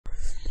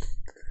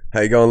How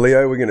you going,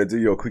 Leo? We're going to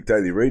do your quick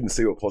daily read and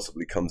see what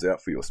possibly comes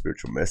out for your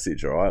spiritual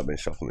message, all right? I've been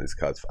shuffling these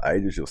cards for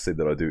ages. You'll see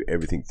that I do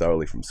everything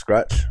thoroughly from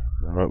scratch.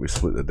 All right, we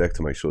split the deck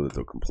to make sure that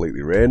they're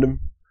completely random,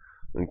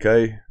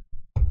 okay?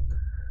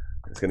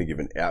 It's going to give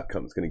an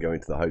outcome. It's going to go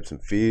into the hopes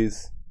and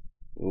fears.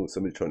 Oh,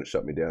 somebody's trying to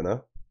shut me down, huh?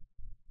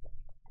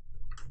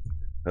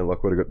 And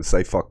like what I got to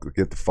say, fuck,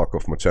 get the fuck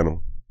off my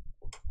channel.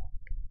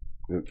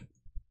 Yep.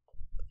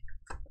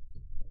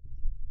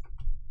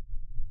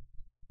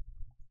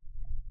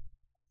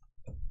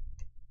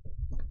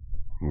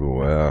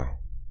 Wow.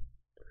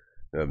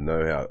 I have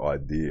no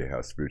idea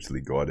how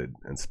spiritually guided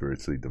and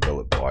spiritually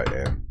developed I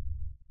am.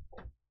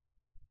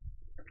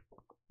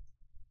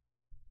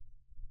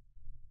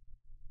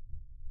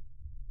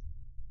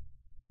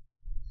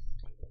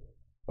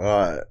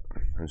 Alright,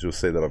 as you'll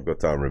see that I've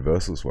got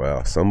reversals.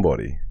 Wow,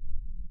 somebody's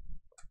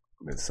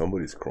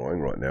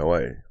crying right now,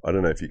 eh? I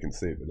don't know if you can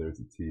see it, but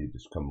there's a tear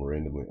just come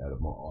randomly out of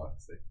my eye.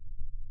 See?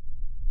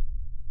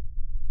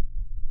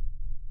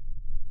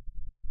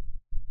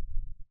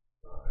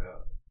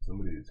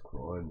 Somebody is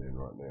crying, man,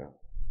 right now.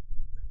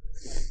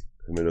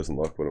 Somebody doesn't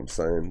like what I'm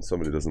saying.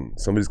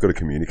 Somebody's got to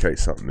communicate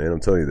something, man.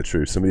 I'm telling you the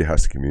truth. Somebody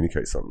has to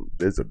communicate something.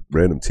 There's a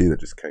random tear that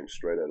just came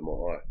straight out of my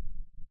eye.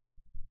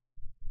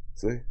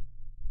 See?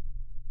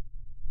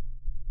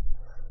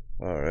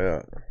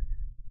 Alright.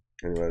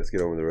 Anyway, let's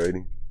get on with the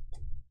reading.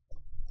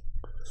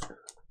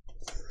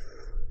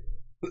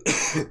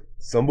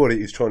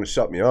 Somebody is trying to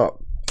shut me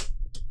up.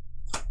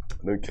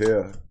 I don't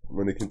care. I'm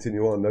going to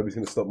continue on. Nobody's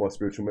going to stop my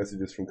spiritual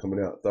messages from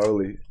coming out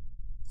thoroughly.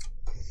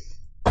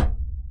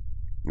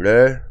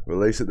 Yeah,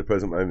 release at the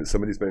present moment.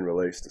 Somebody's been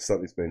released.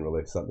 Something's been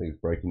released. Something's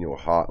breaking your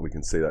heart. We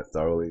can see that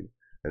thoroughly,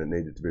 and it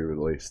needed to be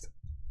released.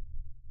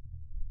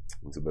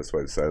 That's the best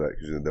way to say that,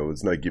 because there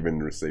was no giving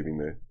and receiving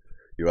there.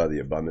 You are the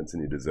abundance,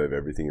 and you deserve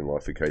everything in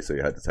life. Okay, so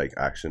you had to take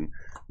action.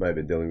 May have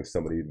been dealing with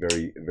somebody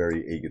very,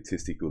 very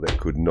egotistical that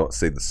could not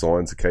see the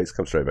signs. Okay, it's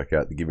come straight back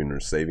out, the giving and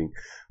receiving,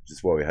 which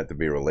is why we had to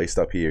be released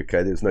up here.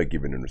 Okay, there's no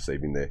giving and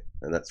receiving there,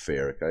 and that's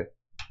fair. Okay.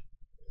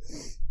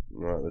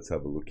 All right, let's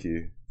have a look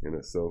here in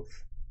itself.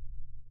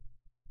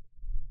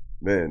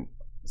 Man,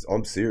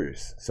 I'm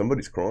serious.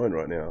 Somebody's crying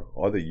right now.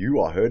 Either you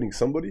are hurting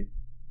somebody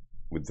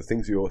with the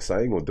things you're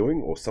saying or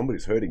doing, or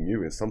somebody's hurting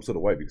you in some sort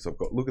of way, because I've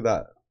got, look at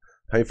that.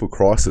 Painful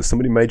crisis.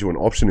 Somebody made you an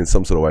option in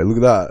some sort of way. Look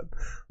at that.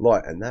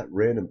 Light. And that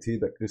random tear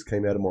that just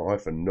came out of my eye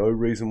for no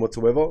reason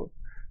whatsoever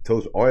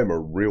tells I am a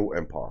real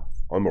empath.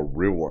 I'm a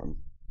real one.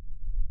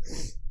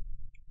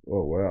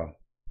 Oh, wow.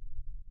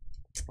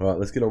 All right,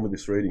 let's get on with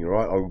this reading, all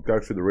right? I'll go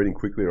through the reading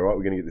quickly, all right?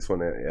 We're going to get this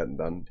one out and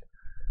done.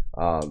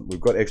 We've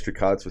got extra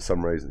cards for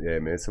some reason. Yeah,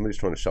 man, somebody's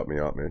trying to shut me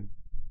up, man.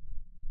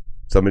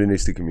 Somebody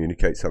needs to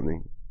communicate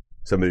something.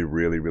 Somebody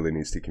really, really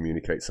needs to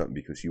communicate something,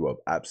 because you are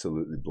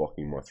absolutely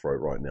blocking my throat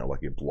right now. Like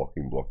you're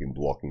blocking,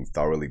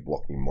 thoroughly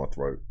blocking my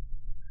throat.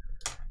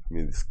 Give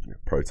me this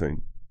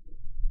protein.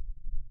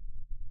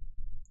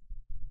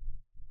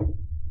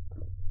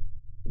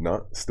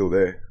 No, still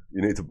there.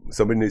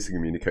 Somebody needs to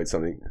communicate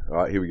something. All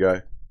right, here we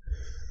go.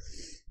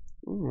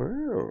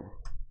 Wow.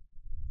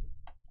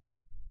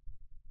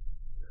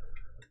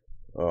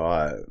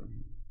 Alright,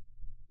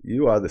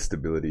 you are the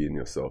stability in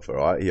yourself,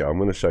 alright? Here, I'm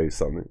going to show you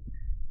something.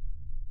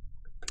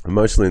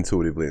 Emotionally,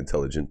 intuitively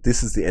intelligent.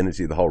 This is the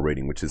energy of the whole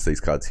reading, which is these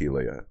cards here,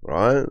 Leo,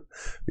 right?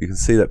 You can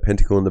see that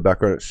pentacle in the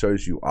background. It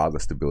shows you are the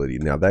stability.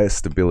 Now, there's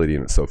stability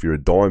in itself. You're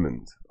a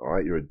diamond,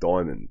 alright? You're a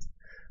diamond,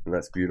 and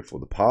that's beautiful.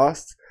 The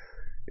past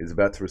is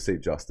about to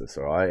receive justice,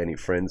 all right? Any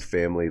friends,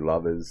 family,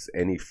 lovers,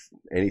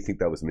 anything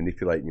that was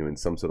manipulating you in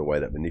some sort of way,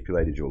 that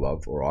manipulated your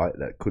love, all right?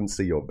 That couldn't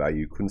see your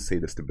value, couldn't see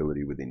the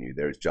stability within you.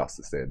 There is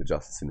justice there, the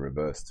justice in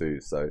reverse too.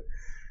 So,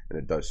 and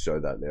it does show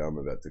that there. I'm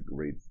about to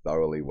read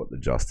thoroughly what the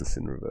justice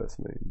in reverse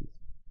means.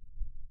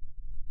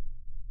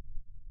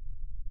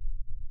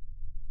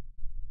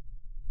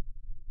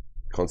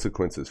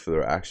 Consequences for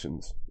their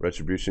actions,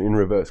 retribution in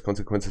reverse,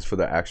 consequences for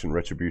their action,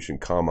 retribution,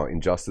 karma,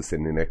 injustice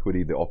and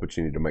inequity, the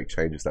opportunity to make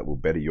changes that will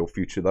better your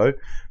future though,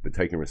 but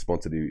taking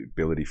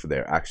responsibility for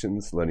their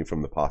actions, learning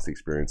from the past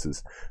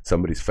experiences.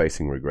 Somebody's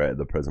facing regret at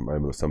the present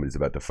moment, or somebody's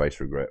about to face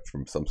regret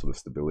from some sort of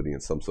stability in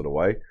some sort of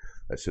way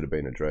that should have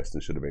been addressed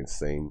and should have been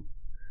seen.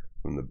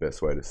 And the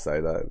best way to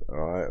say that,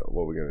 alright,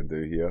 what we're going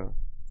to do here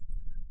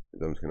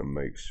is I'm just going to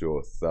make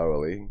sure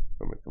thoroughly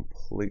from a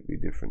completely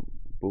different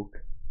book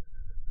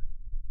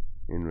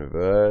in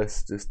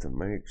reverse, just to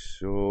make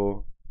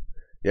sure.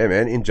 Yeah,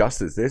 man,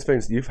 injustice.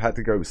 You've had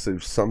to go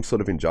through some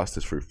sort of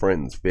injustice through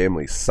friends,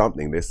 family,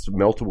 something. There's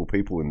multiple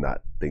people in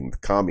that thing,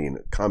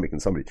 karmic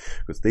and somebody,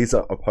 because these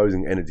are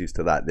opposing energies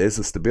to that. There's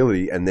the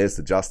stability and there's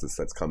the justice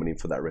that's coming in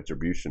for that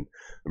retribution,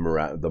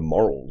 the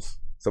morals.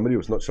 Somebody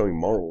was not showing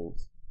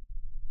morals.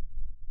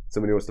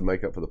 Somebody wants to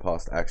make up for the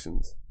past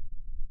actions.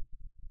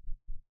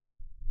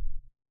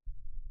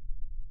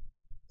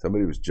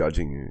 Somebody was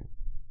judging you.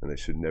 And they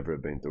should never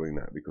have been doing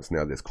that, because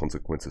now there's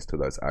consequences to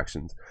those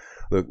actions.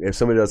 Look, if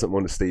somebody doesn't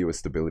want to see you as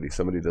stability,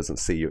 somebody doesn't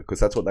see you,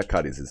 because that's what that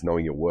card is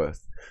knowing your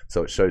worth.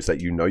 So it shows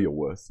that you know your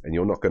worth, and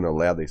you're not going to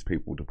allow these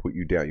people to put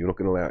you down. You're not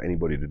going to allow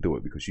anybody to do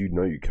it, because you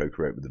know you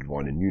co-create with the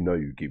divine, and you know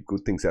you give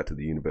good things out to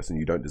the universe, and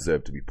you don't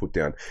deserve to be put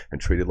down and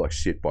treated like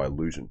shit by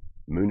illusion.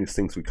 The moon is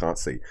things we can't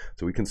see.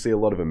 So we can see a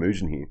lot of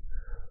illusion here.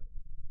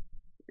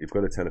 You've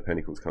got a Ten of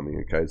Pentacles coming,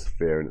 okay? It's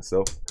fair in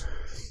itself.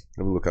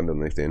 Have a look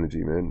underneath the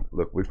energy, man.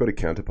 Look, we've got a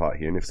counterpart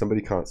here, and if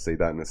somebody can't see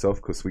that in itself,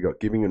 because we got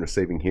giving and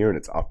receiving here, and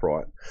it's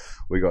upright.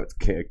 We got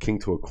a king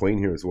to a queen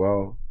here as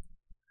well.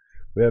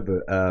 We have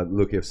a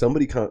look. If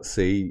somebody can't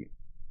see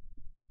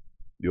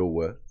your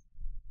worth,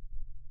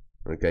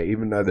 okay,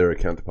 even though they're a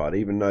counterpart,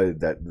 even though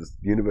that the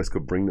universe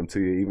could bring them to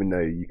you, even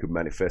though you could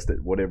manifest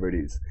it, whatever it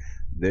is,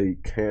 they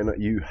cannot.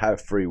 You have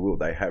free will.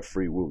 They have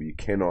free will. You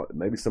cannot.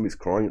 Maybe somebody's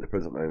crying at the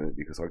present moment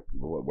because, like,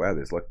 wow,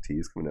 there's like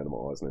tears coming out of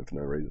my eyes, man, for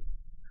no reason.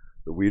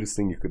 The weirdest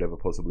thing you could ever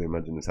possibly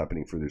imagine is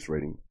happening through this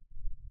reading.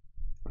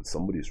 And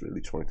somebody's really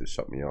trying to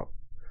shut me up.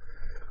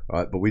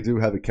 Alright, but we do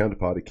have a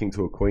counterpart, a king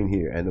to a queen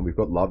here, and then we've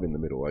got love in the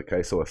middle,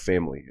 okay? So a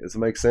family. Does it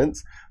make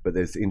sense? But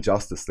there's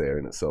injustice there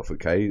in itself,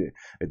 okay?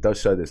 It does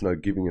show there's no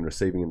giving and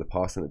receiving in the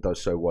past, and it does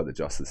show why the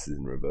justice is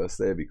in reverse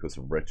there, because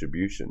of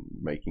retribution,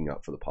 making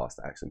up for the past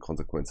action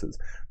consequences.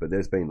 But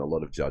there's been a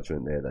lot of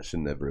judgment there that should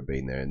never have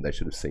been there, and they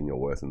should have seen your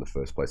worth in the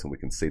first place, and we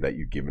can see that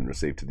you give and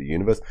receive to the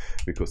universe,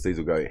 because these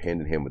will go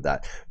hand in hand with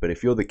that. But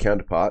if you're the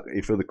counterpart,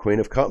 if you're the Queen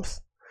of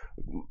Cups,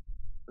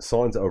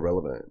 signs are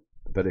irrelevant.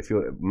 But if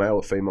you're male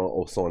or female,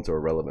 all signs are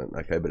irrelevant,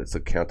 okay? But it's a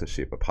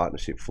countership, a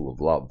partnership full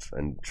of love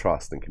and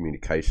trust and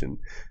communication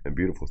and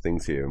beautiful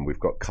things here. And we've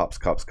got cups,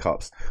 cups,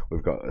 cups.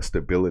 We've got a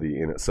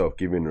stability in itself,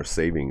 giving and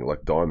receiving,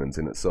 like diamonds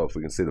in itself.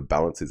 We can see the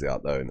balance is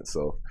out, though, in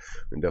itself.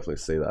 We can definitely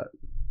see that.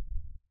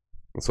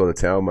 That's why the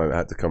Tower moment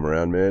had to come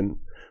around, man.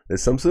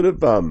 There's some sort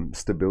of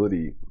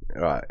stability.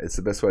 All right, it's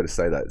the best way to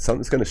say that.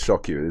 Something's going to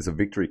shock you. There's a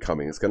victory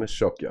coming. It's going to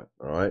shock you,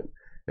 all right?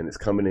 And it's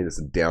coming in as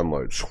a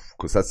download,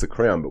 because that's the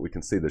crown, but we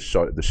can see the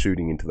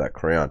shooting into that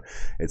crown.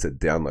 It's a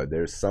download.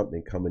 There's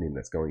something coming in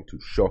that's going to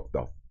shock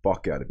the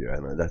fuck out of you,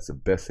 and that's the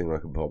best thing I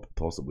can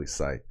possibly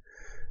say.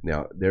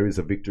 Now, there is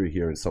a victory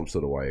here in some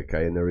sort of way,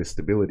 okay? And there is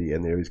stability,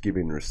 and there is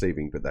giving and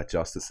receiving, but that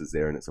justice is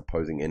there, and it's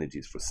opposing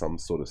energies for some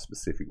sort of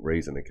specific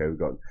reason, okay? We've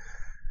got,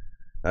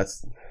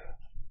 that's,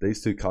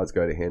 these two cards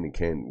go to hand in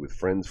hand with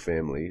friends,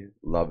 family,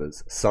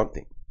 lovers.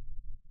 Something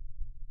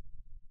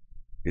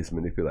is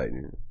manipulating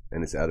you,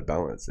 and it's out of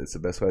balance. It's the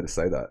best way to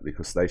say that,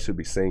 because they should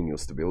be seeing your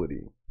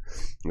stability.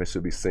 They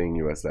should be seeing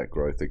you as that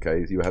growth,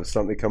 okay? You have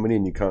something coming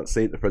in you can't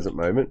see at the present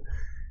moment,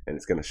 and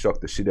it's going to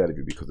shock the shit out of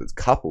you because it's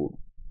coupled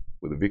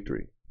with a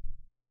victory.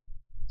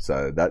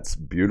 So that's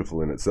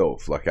beautiful in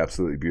itself, like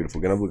absolutely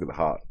beautiful. Gonna have a look at the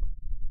heart.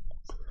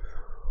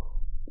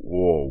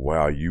 Whoa,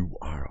 wow, you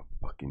are a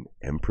fucking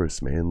empress,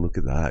 man. Look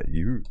at that.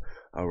 You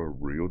are a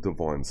real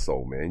divine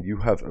soul, man. You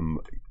have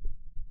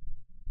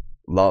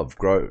love,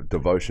 growth,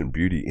 devotion,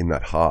 beauty in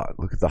that heart.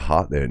 Look at the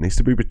heart there. It needs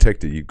to be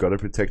protected. You've got to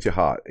protect your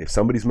heart. If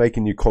somebody's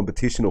making you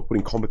competition or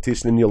putting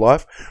competition in your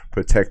life,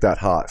 protect that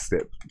heart.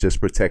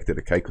 Just protect it,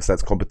 okay? Because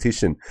that's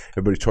competition.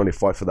 Everybody's trying to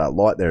fight for that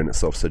light there in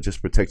itself. So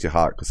just protect your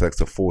heart, because that's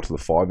the 4 to the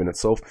 5 in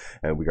itself,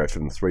 and we go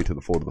from the 3 to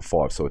the 4 to the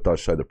 5. So it does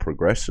show the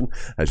progression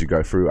as you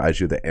go through. As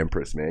you're the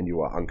empress, man,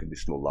 you are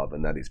unconditional love,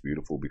 and that is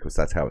beautiful, because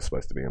that's how it's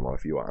supposed to be in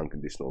life. You are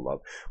unconditional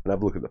love. When I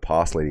have a look at the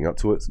past leading up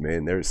to it,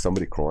 man, there is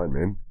somebody crying,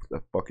 man. What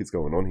the fuck is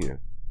going on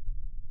here?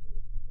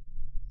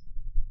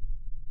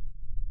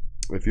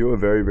 If you are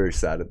very, very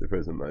sad at the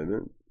present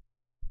moment,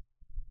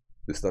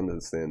 just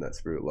understand that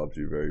Spirit loves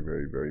you very,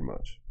 very, very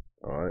much.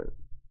 Alright?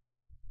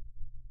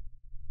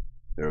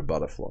 They're a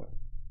butterfly.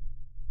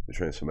 The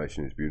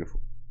transformation is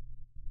beautiful.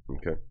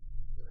 Okay?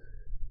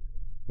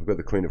 We've got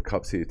the Queen of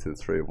Cups here to the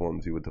Three of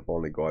Wands. You were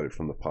divinely guided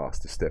from the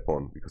past to step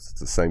on, because it's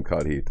the same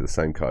card here to the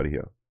same card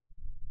here.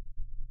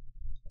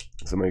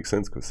 Does that make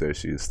sense? Because there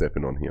she is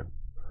stepping on here.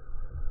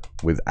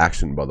 With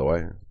action, by the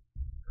way.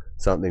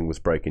 Something was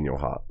breaking your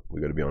heart.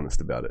 We've got to be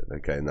honest about it,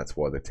 okay? And that's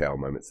why the Tower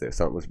moment's there.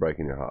 Something was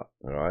breaking your heart,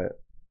 all right?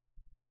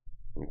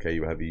 Okay,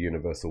 you have a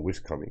universal wish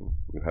coming.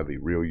 You have a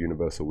real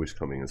universal wish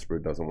coming, and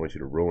Spirit doesn't want you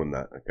to ruin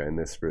that, okay? And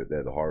there's Spirit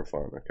there, the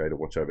Hierophant, okay, to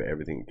watch over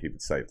everything and keep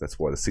it safe. That's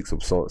why the Six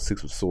of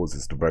Swords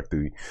is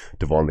directly,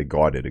 divinely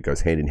guided. It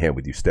goes hand in hand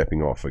with you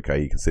stepping off,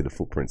 okay? You can see the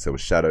footprints. There were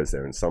shadows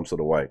there in some sort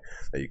of way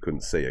that you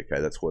couldn't see, okay?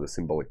 That's why the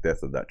symbolic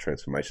death of that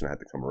transformation had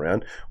to come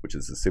around, which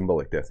is the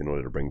symbolic death in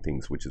order to bring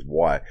things, which is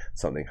why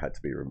something had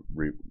to be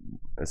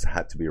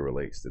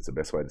released. It's the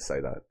best way to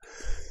say that.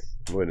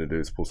 What we're going to do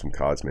is pull some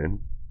cards, man.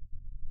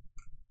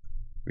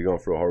 You're going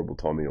through a horrible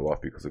time in your life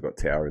because I've got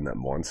Tower in that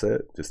mindset.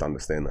 Just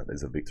understand that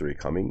there's a victory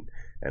coming,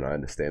 and I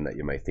understand that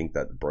you may think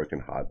that the broken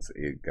hearts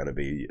are going to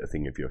be a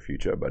thing of your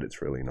future, but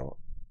it's really not.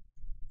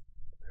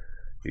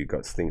 You've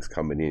got things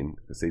coming in,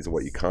 because these are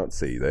what you can't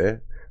see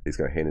there. These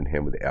go hand in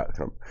hand with the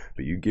outcome,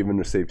 but you give and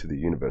receive to the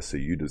universe, so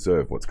you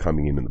deserve what's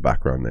coming in the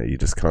background there. You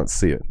just can't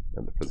see it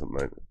at the present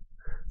moment,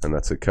 and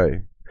that's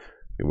okay.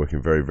 You're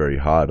working very, very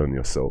hard on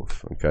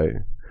yourself, okay?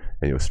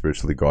 and you're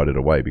spiritually guided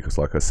away, because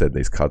like I said,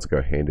 these cards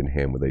go hand in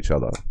hand with each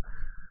other,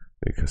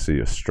 because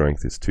your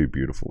strength is too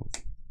beautiful.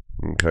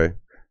 Okay,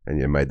 and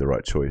you made the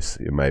right choice.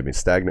 You may have been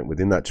stagnant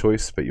within that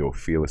choice, but you're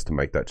fearless to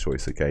make that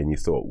choice, okay? And you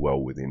thought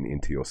well within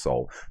into your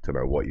soul to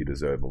know what you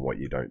deserve and what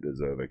you don't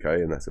deserve,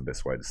 okay? And that's the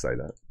best way to say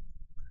that.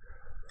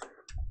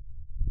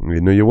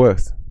 You knew your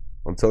worth.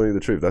 I'm telling you the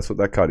truth. That's what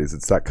that card is.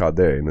 It's that card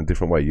there in a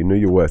different way. You knew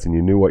your worth and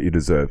you knew what you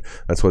deserve.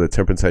 That's why the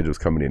Temperance Angel was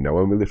coming in. Now,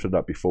 when we lifted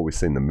up before, we've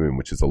seen the moon,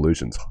 which is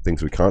illusions,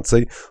 things we can't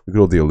see. Look at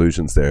all the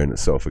illusions there in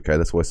itself, okay?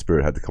 That's why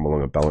Spirit had to come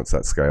along and balance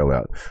that scale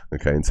out,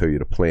 okay, and tell you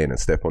to plan and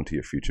step onto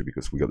your future,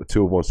 because we got the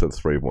Two of Wands to the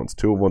Three of Wands.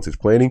 Two of Wands is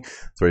planning,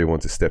 Three of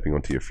Wands is stepping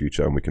onto your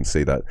future, and we can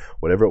see that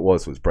whatever it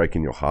was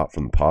breaking your heart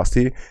from the past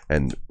here,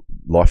 and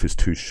life is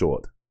too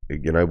short.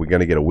 You know, we're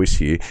going to get a wish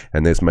here,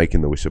 and there's making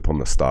the wish upon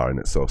the star in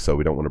itself. So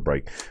we don't want to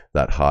break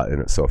that heart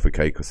in itself,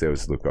 okay? Because there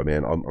was, look,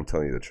 man, I'm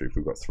telling you the truth.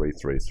 We've got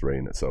 333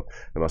 in itself.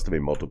 There must have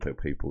been multiple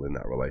people in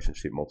that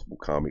relationship, multiple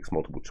karmics,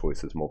 multiple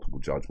choices, multiple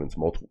judgments,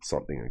 multiple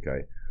something,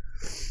 okay?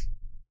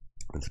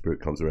 And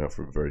Spirit comes around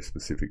for a very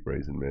specific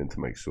reason, man, to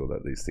make sure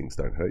that these things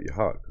don't hurt your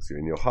heart. Because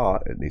in your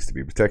heart, it needs to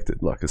be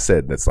protected. Like I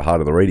said, that's the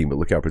heart of the reading, but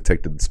look how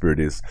protected the Spirit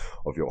is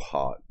of your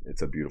heart.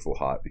 It's a beautiful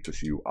heart,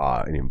 because you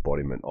are an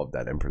embodiment of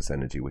that Empress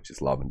energy, which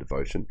is love and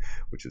devotion,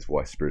 which is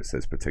why Spirit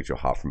says protect your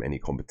heart from any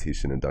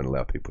competition and don't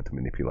allow people to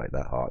manipulate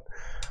that heart.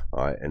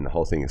 All right? And the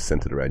whole thing is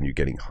centered around you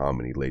getting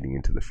harmony leading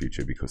into the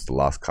future, because the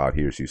last card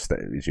here is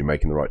you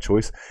making the right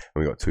choice,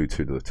 and we got 2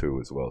 to the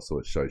 2 as well. So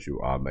it shows you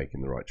are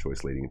making the right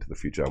choice leading into the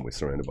future, and we're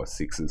surrounded by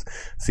sixes.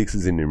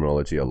 Sixes in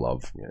numerology are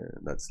love. Yeah,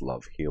 that's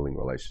love, healing,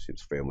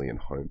 relationships, family, and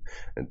home.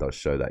 And it does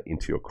show that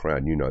into your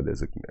crown. You know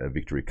there's a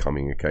victory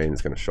coming, okay? And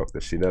it's going to shock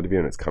the shit out of you,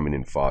 and it's coming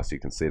in fast. You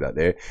can see that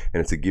there.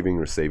 And it's a giving,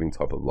 receiving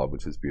type of love,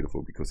 which is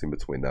beautiful, because in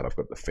between that, I've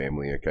got the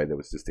family, okay? There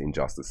was just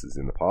injustices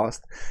in the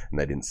past, and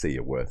they didn't see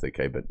your worth,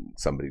 okay? But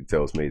somebody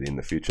tells me that in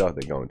the future,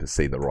 they're going to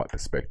see the right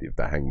perspective.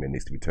 The hangman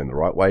needs to be turned the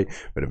right way,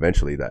 but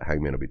eventually that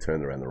hangman will be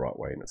turned around the right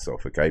way in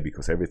itself, okay?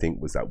 Because everything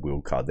was that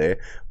wheel card there,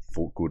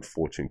 for good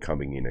fortune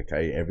coming in,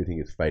 okay? Everything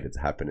is fated to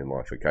happen in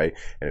life, okay?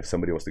 And if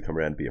somebody wants to come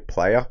around and be a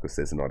player, because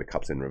there's a Knight of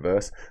Cups in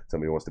reverse,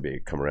 somebody wants to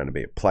come around and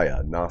be a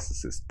player,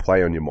 narcissist,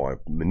 play on your mind,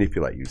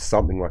 manipulate you,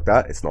 something like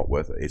that, it's not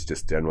worth it. It's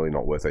just generally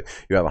not worth it.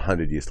 You have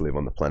 100 years to live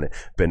on the planet,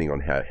 depending on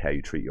how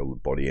you treat your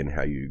body and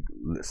how you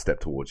step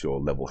towards your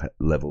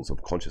levels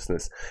of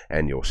consciousness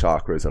and your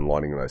chakras, and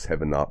lining those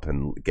heaven up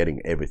and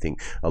getting everything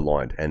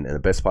aligned. And the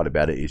best part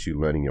about it is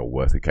you learning your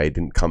worth, okay? It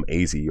didn't come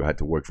easy. You had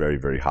to work very,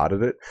 very hard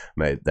at it.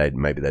 Maybe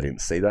they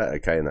didn't see that,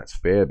 okay? And that's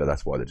fair, but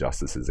that's why the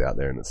justice is out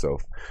there in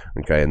itself,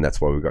 okay? And that's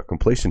why we've got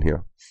completion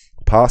here.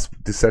 Past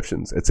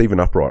deceptions, it's even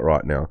upright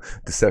right now.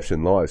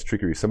 Deception, lies,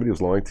 trickery, somebody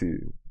was lying to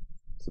you.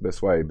 It's the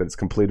best way, but it's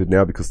completed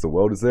now because the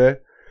world is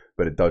there,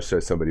 but it does show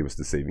somebody was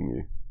deceiving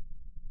you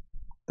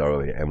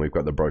thoroughly. And we've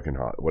got the broken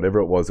heart. Whatever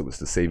it was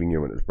deceiving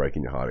you and it was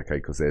breaking your heart, okay?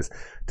 Because there's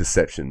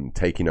deception,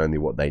 taking only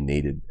what they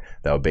needed.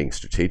 They were being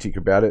strategic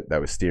about it. They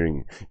were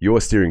you were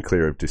steering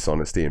clear of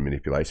dishonesty and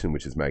manipulation,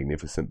 which is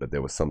magnificent, but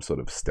there was some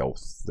sort of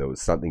stealth. There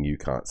was something you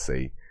can't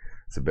see.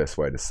 It's the best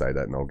way to say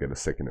that, and I'll get a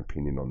second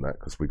opinion on that,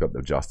 because we got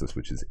the justice,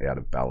 which is out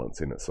of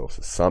balance in itself.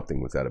 So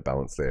something was out of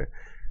balance there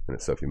in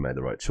itself. You made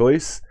the right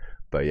choice.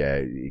 But yeah,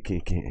 you can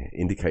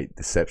indicate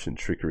deception,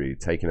 trickery,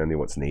 taking only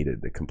what's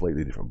needed. They're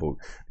completely different book.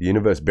 The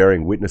universe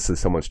bearing witness to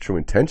someone's true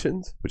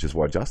intentions, which is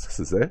why justice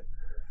is there.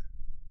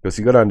 Because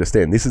you got to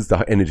understand, this is the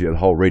energy of the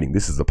whole reading.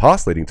 This is the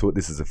past leading to it.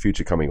 This is the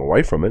future coming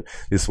away from it.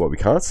 This is what we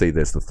can't see.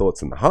 There's the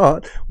thoughts in the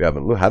heart. We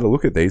haven't had a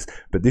look at these,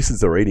 but this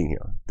is the reading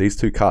here. These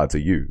two cards are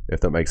you,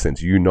 if that makes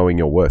sense. You knowing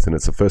your worth, and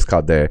it's the first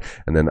card there,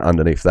 and then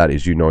underneath that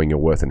is you knowing your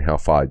worth and how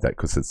far that,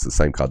 because it's the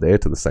same card there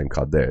to the same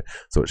card there.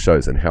 So it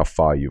shows and how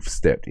far you've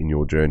stepped in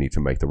your journey to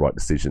make the right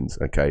decisions,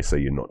 okay? So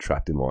you're not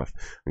trapped in life,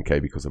 okay,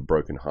 because of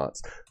broken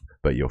hearts.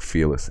 But you're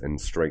fearless, and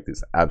strength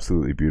is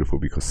absolutely beautiful,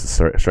 because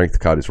the strength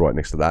card is right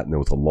next to that, and there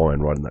was a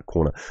lion right in that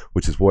corner,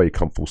 which is why you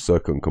come full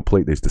circle and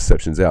complete these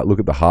deceptions out. Look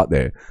at the heart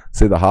there.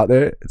 See the heart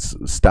there? It's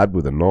stabbed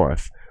with a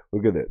knife.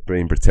 Look at it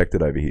being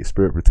protected over here.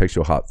 Spirit protects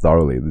your heart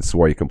thoroughly. This is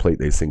why you complete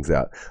these things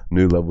out.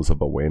 New levels of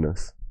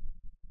awareness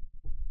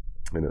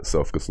in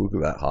itself. Because look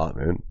at that heart,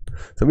 man.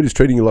 Somebody's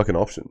treating you like an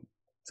option.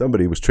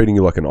 Somebody was treating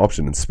you like an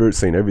option, and Spirit's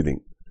seen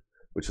everything,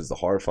 which is the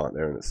Hierophant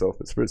there in itself.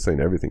 But Spirit's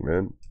seen everything,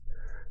 man.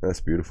 That's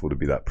beautiful to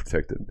be that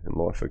protected in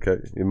life, okay?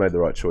 You made the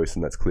right choice,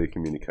 and that's clear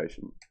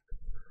communication.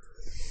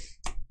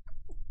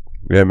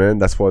 Yeah, man,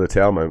 that's why the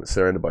Tower moment,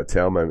 surrounded by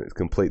Tower moment, is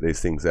complete these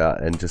things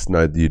out, and just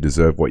know that you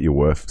deserve what you're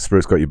worth.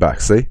 Spirit's got your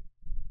back, see?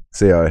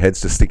 See how her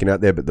head's just sticking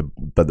out there, but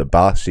the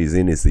bar she's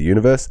in is the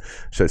universe.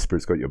 Shows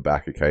Spirit's got your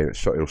back, okay?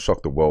 It'll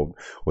shock the world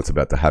what's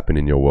about to happen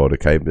in your world,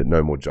 okay? But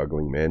no more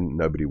juggling, man.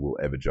 Nobody will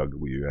ever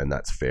juggle you, and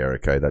that's fair,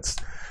 okay?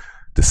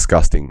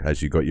 disgusting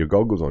as you got your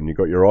goggles on, you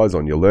got your eyes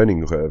on, your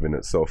learning curve in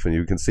itself, and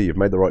you can see you've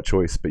made the right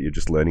choice, but you're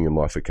just learning in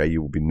life, okay?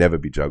 You will never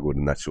be juggled,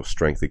 and that's your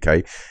strength,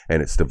 okay?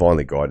 And it's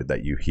divinely guided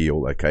that you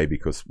heal, okay?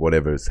 Because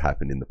whatever has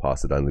happened in the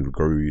past, it only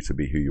grew you to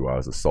be who you are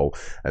as a soul,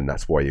 and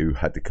that's why you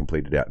had to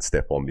complete it out and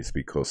step on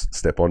because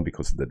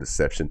of the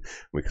deception.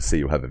 We can see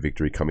you'll have a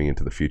victory coming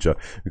into the future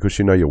because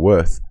you know your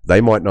worth.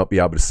 They might not be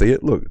able to see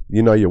it. Look,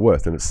 you know your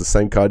worth, and it's the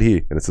same card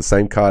here, and it's the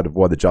same card of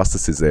why the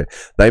justice is there.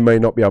 They may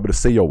not be able to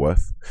see your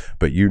worth,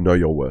 but you know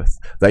your worth.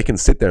 They can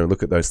sit there and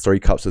look at those 3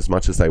 cups as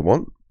much as they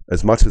want,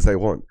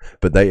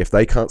 but if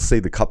they can't see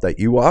the cup that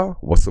you are,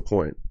 what's the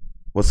point?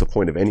 What's the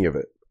point of any of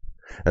it?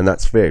 And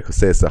that's fair, because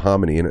there's the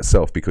harmony in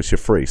itself, because you're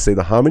free. See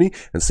the harmony,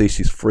 and see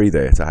she's free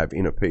there to have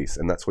inner peace,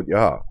 and that's what you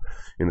are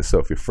in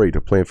itself. You're free to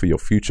plan for your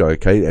future,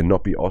 okay, and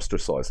not be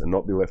ostracized, and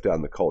not be left out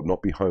in the cold,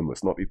 not be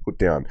homeless, not be put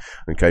down,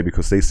 okay,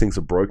 because these things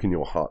have broken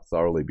your heart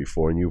thoroughly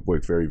before, and you've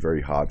worked very,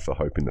 very hard for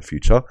hope in the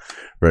future,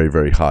 very,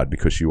 very hard,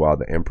 because you are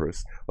the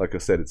Empress. Like I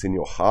said, it's in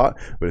your heart,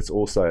 but it's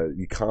also,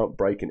 you can't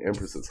break an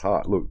Empress's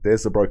heart. Look,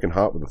 there's the broken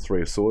heart with the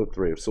Three of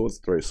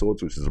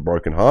Swords, which is a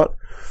broken heart.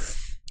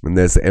 And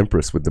there's the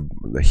Empress with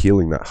the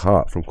healing that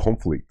heart from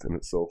conflict in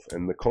itself.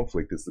 And the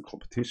conflict is the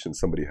competition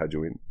somebody had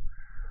you in.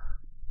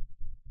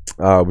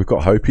 We've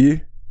got hope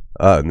here.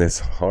 And there's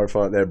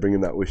Hierophant there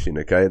bringing that wish in,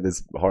 okay?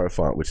 There's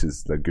Hierophant, which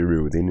is the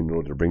guru within in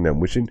order to bring that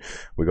wish in.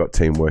 We got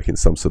teamwork in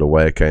some sort of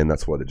way, okay? And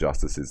that's why the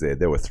justice is there.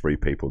 There were 3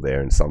 people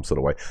there in some sort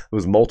of way. There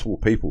was multiple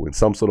people in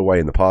some sort of way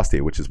in the past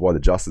here, which is why the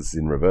justice is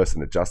in reverse,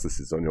 and the justice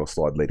is on your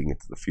side leading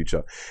into the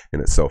future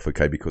in itself,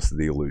 okay? Because of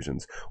the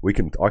illusions. I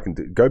can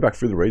go back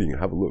through the reading and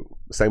have a look.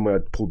 The same way I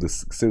pulled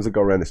this, as soon as I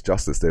go around this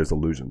justice, there's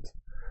illusions.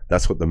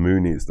 That's what the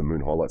moon is. The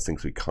moon highlights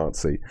things we can't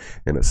see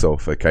in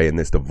itself, okay? And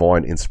there's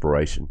divine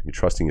inspiration. You're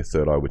trusting your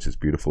third eye, which is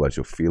beautiful as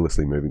you're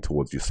fearlessly moving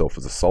towards yourself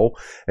as a soul,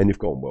 and you've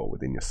gone well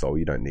within your soul.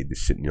 You don't need this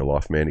shit in your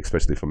life, man,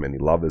 especially from any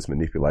lovers,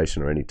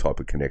 manipulation, or any type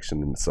of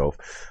connection in itself,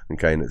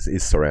 okay? And it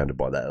is surrounded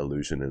by that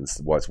illusion, and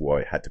that's why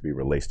it had to be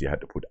released. You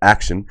had to put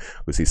action,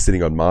 because he's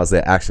sitting on Mars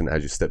there, action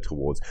as you step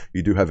towards.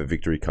 You do have a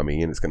victory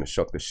coming in. It's going to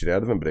shock the shit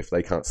out of them, but if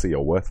they can't see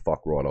your worth,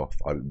 fuck right off.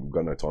 I've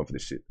got no time for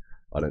this shit.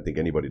 I don't think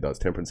anybody does.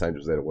 Temperance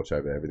Angel's there to watch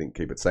over everything,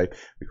 keep it safe,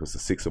 because the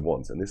 6 of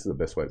Wands, and this is the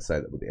best way to say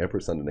that, with the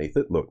Empress underneath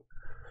it, look,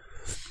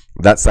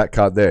 that's that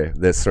card there.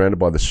 They're surrounded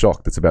by the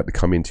shock that's about to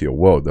come into your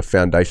world, the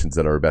foundations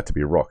that are about to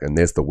be rocked, and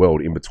there's the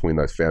world in between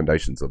those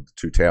foundations of the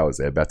 2 towers.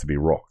 They're about to be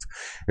rocked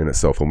in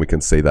itself, and we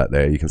can see that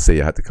there. You can see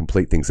you had to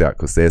complete things out,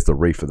 because there's the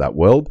reef of that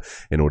world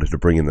in order to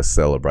bring in the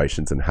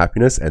celebrations and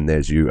happiness, and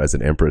there's you as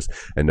an Empress,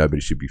 and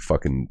nobody should be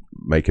fucking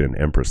making an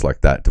Empress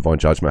like that. Divine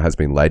judgment has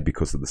been laid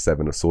because of the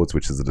 7 of Swords,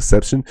 which is a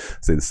deception.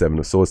 See the 7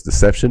 of Swords,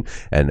 deception,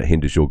 and it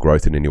hinders your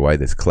growth in any way.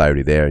 There's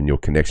clarity there, and your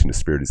connection to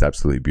spirit is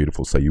absolutely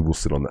beautiful, so you will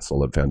sit on that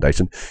solid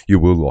foundation. You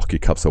will lock your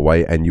cups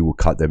away, and you will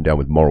cut them down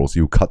with morals.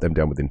 You will cut them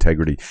down with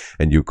integrity,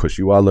 and because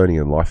you are learning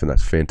in life, and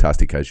that's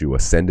fantastic as you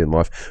ascend in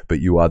life, but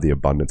you are the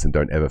abundance, and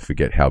don't ever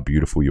forget how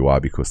beautiful you are,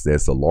 because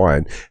there's the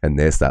line, and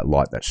there's that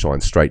light that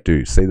shines straight.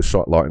 Do see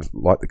the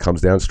light that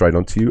comes down straight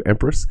onto you,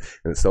 Empress,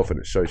 in itself, and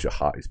it shows your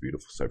heart is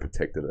beautiful, so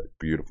protected at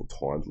beautiful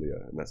times, Leo,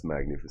 and that's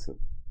magnificent.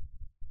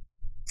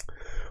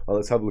 Oh,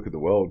 let's have a look at the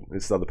world.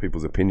 This is other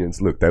people's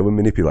opinions. Look, they were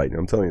manipulating.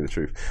 I'm telling you the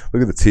truth.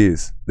 Look at the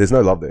tears. There's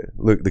no love there.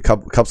 Look, the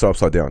cups are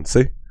upside down.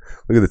 See?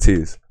 Look at the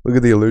tears. Look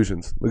at the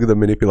illusions. Look at the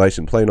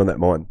manipulation playing on that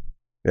mind.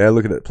 Yeah,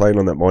 look at it playing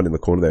on that mind in the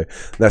corner there.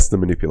 That's the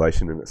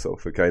manipulation in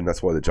itself, okay? And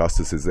that's why the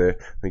justice is there.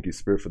 Thank you,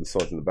 Spirit, for the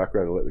signs in the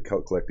background, and let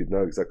the collective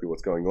know exactly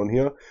what's going on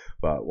here.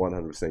 But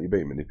 100%, you're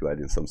being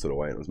manipulated in some sort of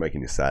way, and it was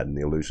making you sad, and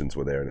the illusions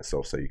were there in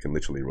itself, so you can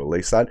literally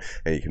release that,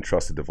 and you can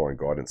trust the divine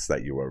guidance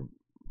that you are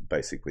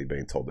basically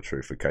being told the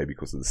truth, okay?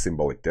 Because of the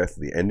symbolic death,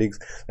 the endings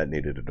that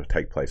needed to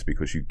take place,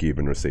 because you give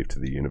and receive to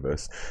the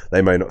universe.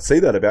 They may not see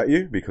that about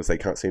you, because they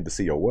can't seem to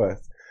see your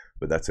worth,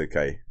 but that's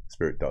okay.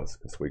 Spirit does,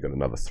 because we got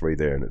another 3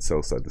 there, and it's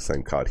also the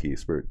same card here.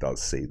 Spirit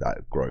does see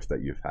that growth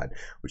that you've had,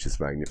 which is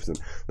magnificent.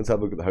 Let's have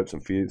a look at the hopes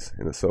and fears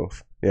in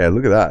itself. Yeah,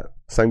 look at that.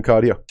 Same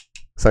card here.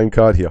 Same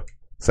card here.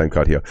 Same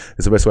card here.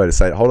 It's the best way to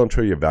say it. Hold on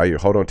to your value.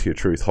 Hold on to your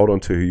truth. Hold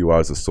on to who you are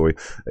as a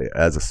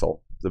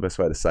soul. The best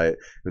way to say it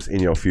is, in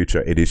your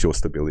future, it is your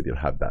stability to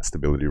have that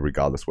stability,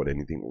 regardless what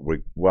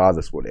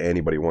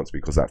anybody wants,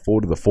 because that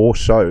 4 to the 4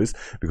 shows,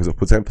 because it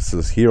puts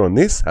emphasis here on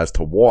this as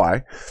to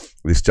why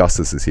this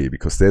justice is here,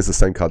 because there's the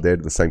same card there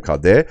to the same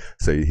card there.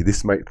 So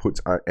this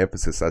puts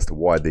emphasis as to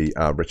why the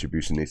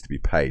retribution needs to be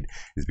paid,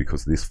 is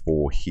because of this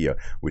 4 here,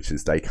 which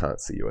is they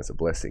can't see you as a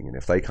blessing, and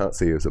if they can't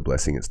see you as a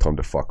blessing, it's time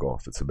to fuck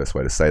off. It's the best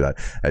way to say that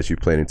as you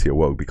plan into your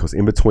world, because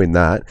in between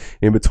that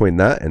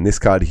and this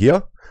card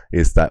here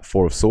is that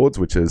 4 of Swords,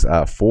 which is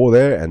 4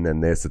 there, and then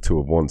there's the 2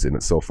 of Wands in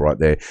itself right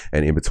there,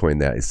 and in between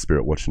that is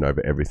Spirit watching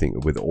over everything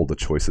with all the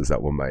choices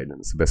that were made. And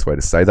it's the best way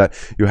to say that.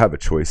 You have a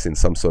choice in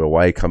some sort of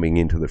way coming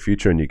into the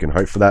future, and you can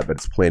hope for that, but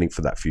it's planning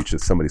for that future.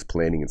 Somebody's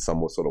planning in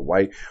some sort of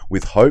way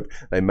with hope.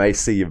 They may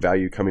see your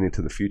value coming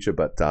into the future,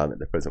 but at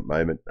the present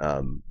moment,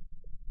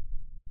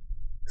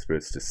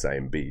 Spirit's just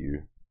saying be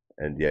you,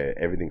 And yeah,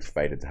 everything's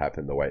fated to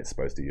happen the way it's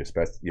supposed to.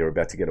 You're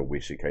about to get a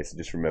wish, okay? So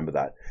just remember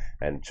that,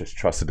 and just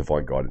trust the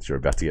divine guidance. You're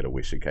about to get a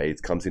wish, okay?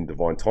 It comes in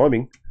divine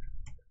timing,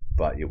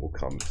 but it will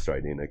come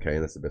straight in, okay?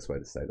 And that's the best way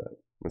to say that.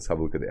 Let's have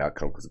a look at the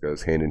outcome, because it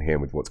goes hand in hand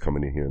with what's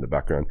coming in here in the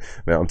background.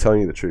 Now, I'm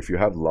telling you the truth. You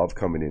have love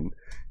coming in.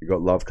 You've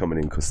got love coming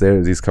in, because there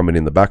it is coming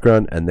in the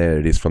background, and there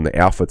it is from the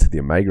Alpha to the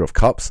Omega of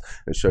Cups.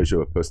 It shows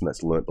you a person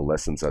that's learnt the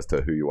lessons as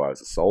to who you are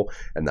as a soul,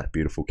 and that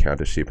beautiful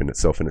countership in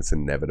itself, and it's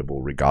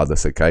inevitable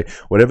regardless, okay?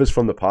 Whatever's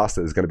from the past,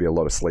 there's going to be a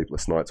lot of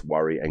sleepless nights,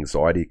 worry,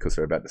 anxiety, because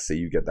they're about to see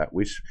you get that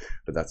wish.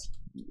 But that's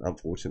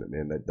unfortunate,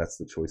 man. That's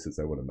the choices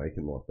they want to make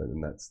in life,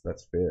 and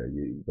that's fair.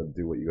 You've got to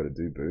do what you got to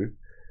do, boo.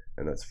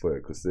 And that's fair,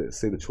 because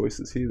see the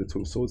choices here, the two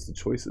of swords, the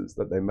choices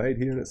that they made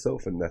here in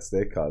itself, and that's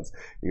their cards.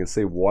 You can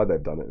see why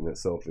they've done it in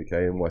itself,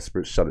 okay, and why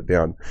Spirit shut it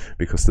down,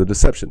 because of the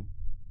deception.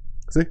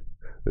 See,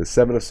 there's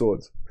 7 of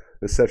swords,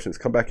 deception. It's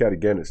come back out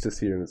again. It's just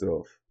here in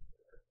itself.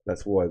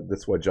 That's why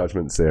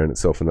judgment's there in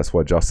itself, and that's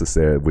why justice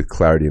there with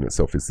clarity in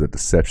itself is the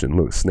deception.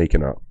 Look,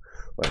 sneaking up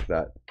like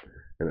that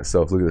in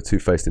itself. Look at the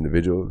two-faced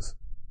individuals.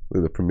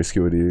 Look at the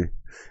promiscuity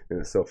in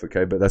itself,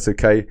 okay? But that's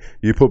okay.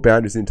 You put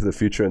boundaries into the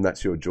future, and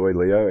that's your joy,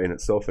 Leo, in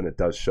itself, and it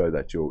does show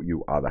that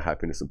you are the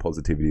happiness and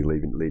positivity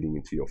leading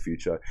into your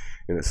future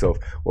in itself.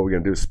 What we're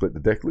going to do is split the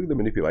deck. Look at the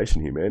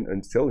manipulation here, man. And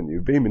it's telling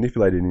you, being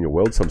manipulated in your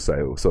world some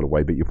sort of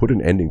way, but you put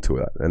an ending to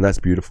it, and that's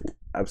beautiful.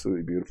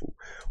 Absolutely beautiful.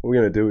 What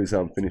we're going to do is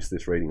finish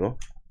this reading off.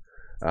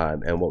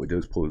 And what we do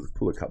is pull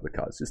a couple of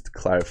cards just to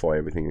clarify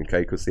everything,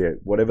 okay? Because yeah,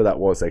 whatever that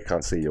was, they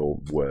can't see your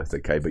worth,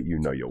 okay? But you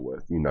know your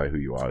worth. You know who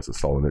you are as a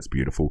soul, and it's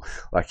beautiful.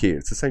 Like here,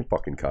 it's the same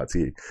fucking cards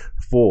here.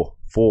 4,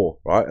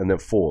 right? And then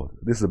 4.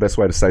 This is the best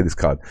way to say this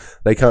card.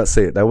 They can't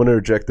see it. They want to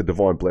reject the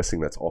divine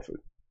blessing that's offered.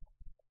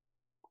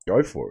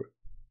 Go for it.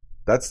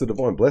 That's the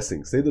divine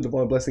blessing. See the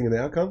divine blessing in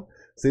the outcome?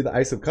 See the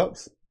Ace of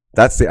Cups?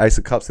 That's the Ace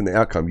of Cups in the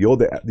outcome. You're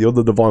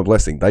the divine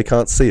blessing. They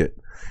can't see it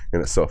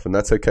in itself, and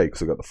that's okay,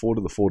 because I've got the 4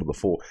 to the 4 to the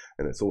 4,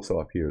 and it's also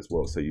up here as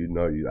well, so you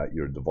know that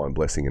you're a divine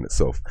blessing in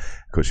itself,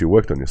 because you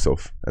worked on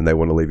yourself, and they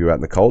want to leave you out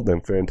in the cold.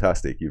 Then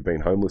fantastic, you've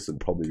been homeless and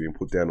probably been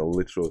put down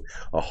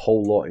a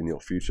whole lot in your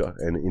future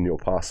and in your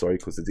past, sorry,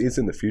 because it is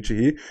in the future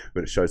here,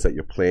 but it shows that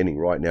you're planning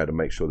right now to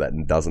make sure that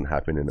doesn't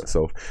happen in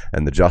itself.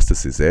 And the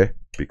justice is there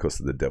because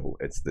of the devil.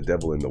 It's the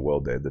devil in the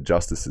world there. The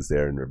justice is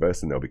there in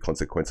reverse, and there'll be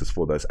consequences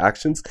for those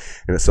actions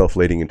in itself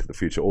leading into the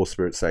future. All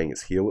Spirit's saying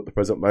is heal at the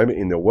present moment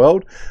in the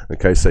world,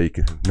 okay, so you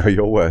can know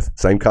your worth.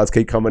 Same cards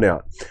keep coming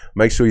out.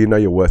 Make sure you know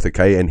your worth,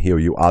 okay, and heal.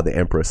 You are the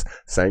Empress.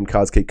 Same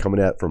cards keep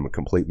coming out from a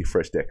completely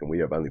fresh deck, and we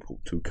have only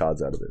pulled 2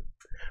 cards out of it.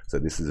 So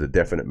this is a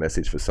definite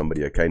message for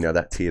somebody, okay? Now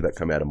that tear that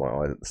came out of my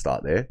eye at the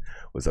start there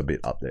was a bit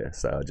up there.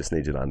 So I just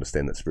need you to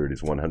understand that Spirit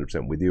is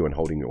 100% with you and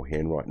holding your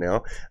hand right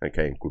now,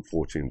 okay? And good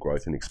fortune,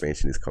 growth, and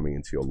expansion is coming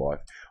into your life.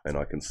 And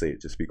I can see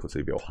it just because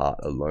of your heart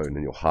alone,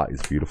 and your heart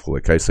is beautiful,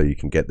 okay? So you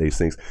can get these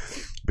things.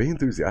 Be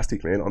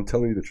enthusiastic, man. I'm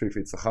telling you the truth.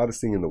 It's the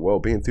hardest thing in the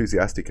world. Be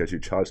enthusiastic as you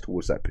charge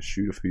towards that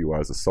pursuit of who you are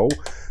as a soul.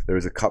 There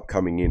is a cup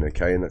coming in,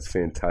 okay? And that's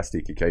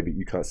fantastic, okay? But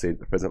you can't see it at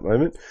the present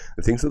moment.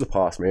 The things of the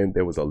past, man,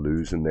 there was a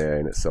illusion there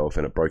in itself,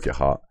 and it broke your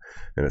heart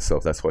in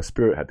itself. That's why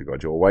Spirit had to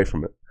guide you away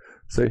from it.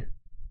 See?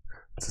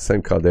 It's the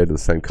same card there to the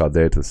same card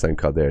there to the same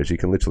card there. As you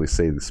can literally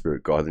see the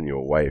Spirit guiding you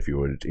away. If you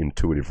were an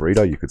intuitive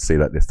reader, you could see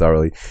that there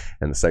thoroughly.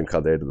 And the same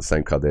card there to the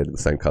same card there to the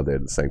same card there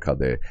to the same card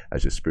there,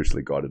 as you're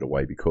spiritually guided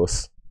away,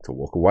 because to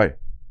walk away.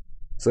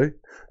 See?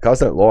 Cards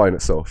don't lie in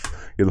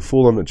itself. You're the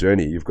fool on the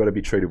journey. You've got to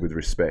be treated with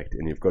respect,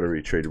 and you've got to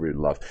be treated with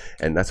love.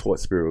 And that's what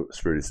Spirit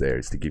is there,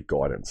 is to give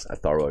guidance, a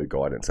thorough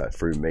guidance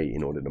through me,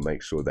 in order to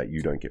make sure that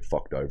you don't get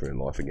fucked over in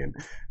life again,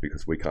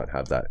 because we can't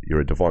have that.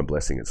 You're a divine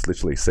blessing. It's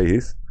literally, see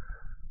this?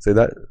 See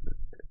that?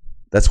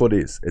 That's what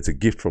it is. It's a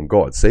gift from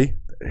God. See?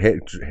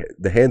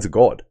 The hands of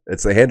God.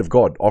 It's the hand of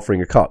God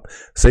offering a cup.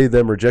 See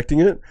them rejecting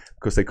it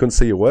because they couldn't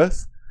see your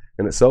worth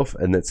in itself,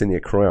 and it's in your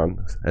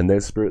crown. And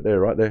there's Spirit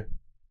there, right there.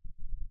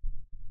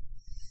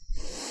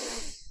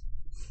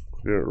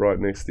 You're right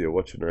next to you,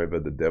 watching over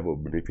the devil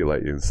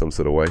manipulate you in some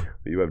sort of way.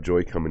 But you have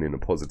joy coming in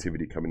and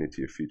positivity coming into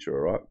your future,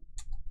 alright?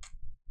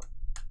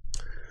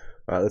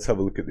 Alright, let's have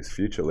a look at this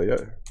future,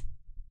 Leo.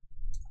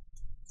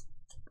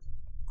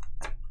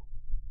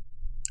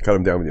 Cut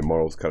them down with your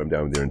morals, cut them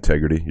down with your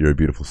integrity. You're a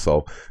beautiful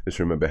soul. Just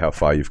remember how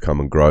far you've come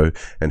and grow,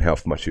 and how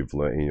much you've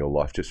learned in your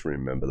life. Just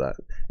remember that.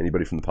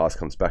 Anybody from the past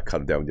comes back, cut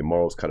them down with your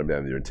morals, cut them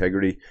down with your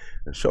integrity,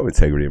 and show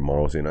integrity and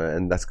morals, you know,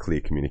 and that's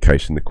clear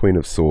communication. The Queen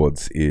of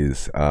Swords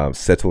is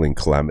settling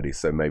calamity.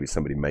 So maybe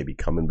somebody may be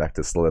coming back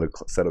to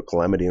settle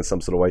calamity in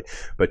some sort of way,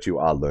 but you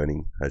are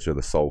learning as you're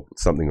the soul,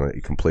 something that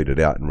you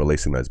completed out and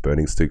releasing those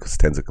burnings too, because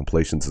tens of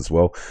completions as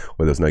well,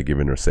 where there's no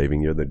giving and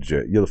receiving. You're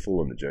the fool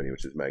on the journey,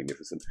 which is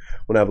magnificent.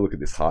 I want to have a look at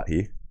this heart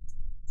here.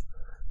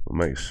 I'll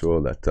make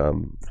sure that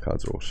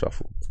cards are all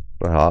shuffled.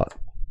 My heart,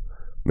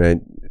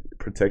 man,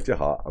 protect your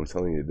heart. I'm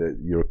telling you that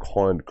you're a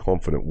kind,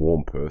 confident,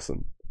 warm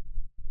person.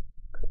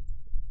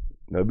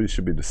 Nobody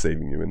should be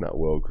deceiving you in that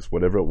world, because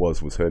whatever it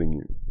was hurting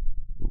you.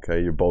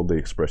 Okay, you boldly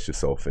express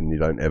yourself, and you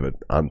don't ever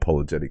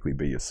unapologetically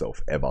be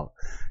yourself ever.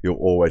 You'll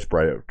always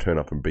turn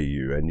up and be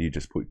you, and you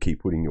just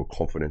keep putting your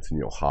confidence and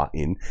your heart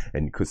in,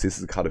 and because this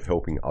is a cut of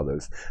helping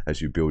others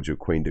as you build your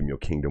queendom, your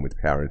kingdom with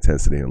power,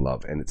 intensity, and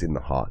love, and it's in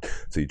the heart.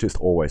 So you just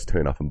always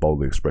turn up and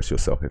boldly express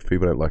yourself. If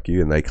people don't like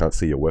you and they can't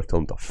see your worth, tell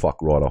them to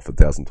fuck right off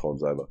 1,000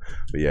 times over.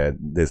 But yeah,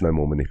 there's no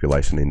more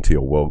manipulation into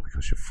your world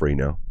because you're free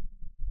now.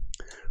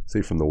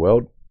 See from the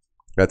world.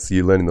 That's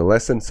you learning the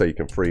lesson so you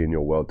can free in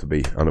your world to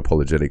be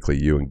unapologetically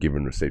you and give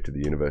and receive to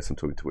the universe. I'm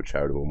talking to a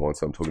charitable mind,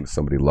 so I'm talking to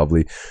somebody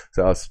lovely.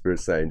 So our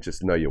spirit's saying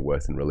just know your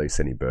worth and release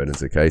any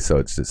burdens, okay? So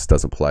it just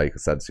doesn't play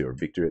because that's your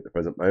victory at the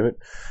present moment,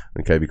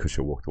 okay? Because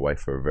you walked away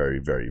for a very,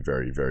 very,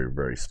 very, very,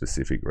 very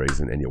specific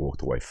reason, and you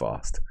walked away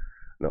fast.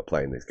 Not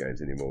playing these games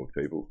anymore with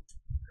people.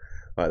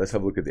 All right, let's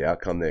have a look at the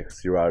outcome there,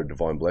 because you are a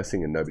divine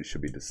blessing and nobody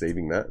should be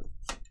deceiving that.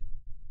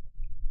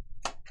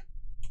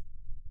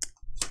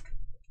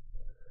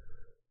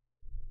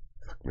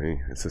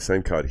 Me. It's the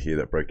same card here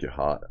that broke your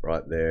heart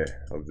right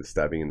there of the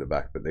stabbing in the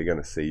back, but they're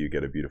going to see you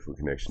get a beautiful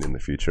connection in the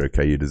future,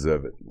 okay? You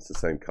deserve it. It's the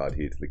same card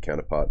here to the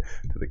counterpart,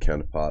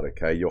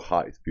 okay? Your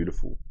heart is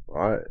beautiful,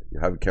 all right? You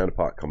have a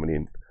counterpart coming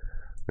in,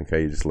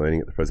 okay? You're just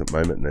learning at the present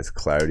moment, and there's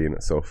clarity in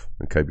itself,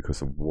 okay?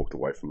 Because I've walked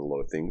away from a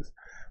lot of things.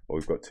 Well,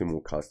 we've got 2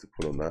 more cards to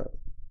put on that.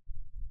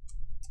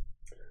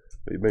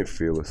 But you've been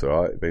fearless,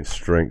 all right? You've been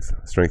strength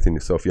in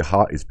yourself. Your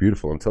heart is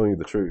beautiful. I'm telling you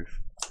the truth.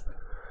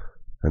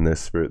 And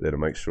there's spirit there to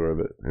make sure of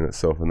it in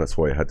itself, and that's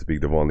why you had to be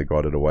divinely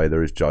guided away.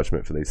 There is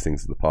judgment for these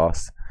things of the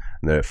past,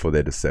 and for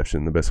their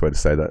deception. The best way to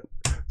say that,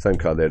 same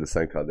card there, the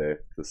same card there,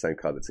 the same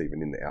card that's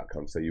even in the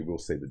outcome. So you will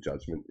see the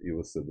judgment, you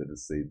will see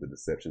the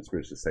deception.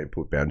 Spirit's just saying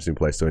put boundaries in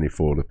place to any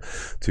form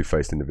of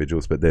two-faced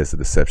individuals, but there's the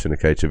deception,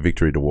 okay? It's your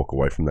victory to walk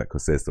away from that,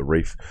 because there's the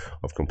reef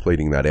of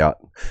completing that out,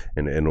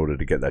 and in order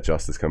to get that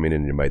justice come in,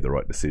 and you made the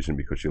right decision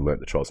because you learnt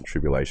the trials and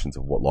tribulations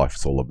of what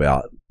life's all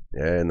about.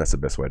 Yeah, and that's the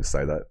best way to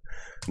say that.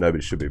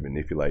 Nobody should be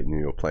manipulating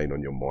you or playing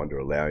on your mind or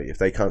allowing you. If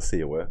they can't see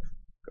your worth,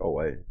 go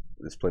away.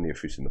 There's plenty of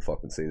fish in the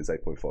fucking sea. There's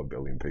 8.5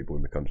 billion people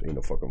in the country, in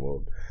the fucking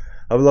world.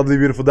 Have a lovely,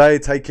 beautiful day.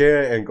 Take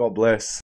care, and God bless.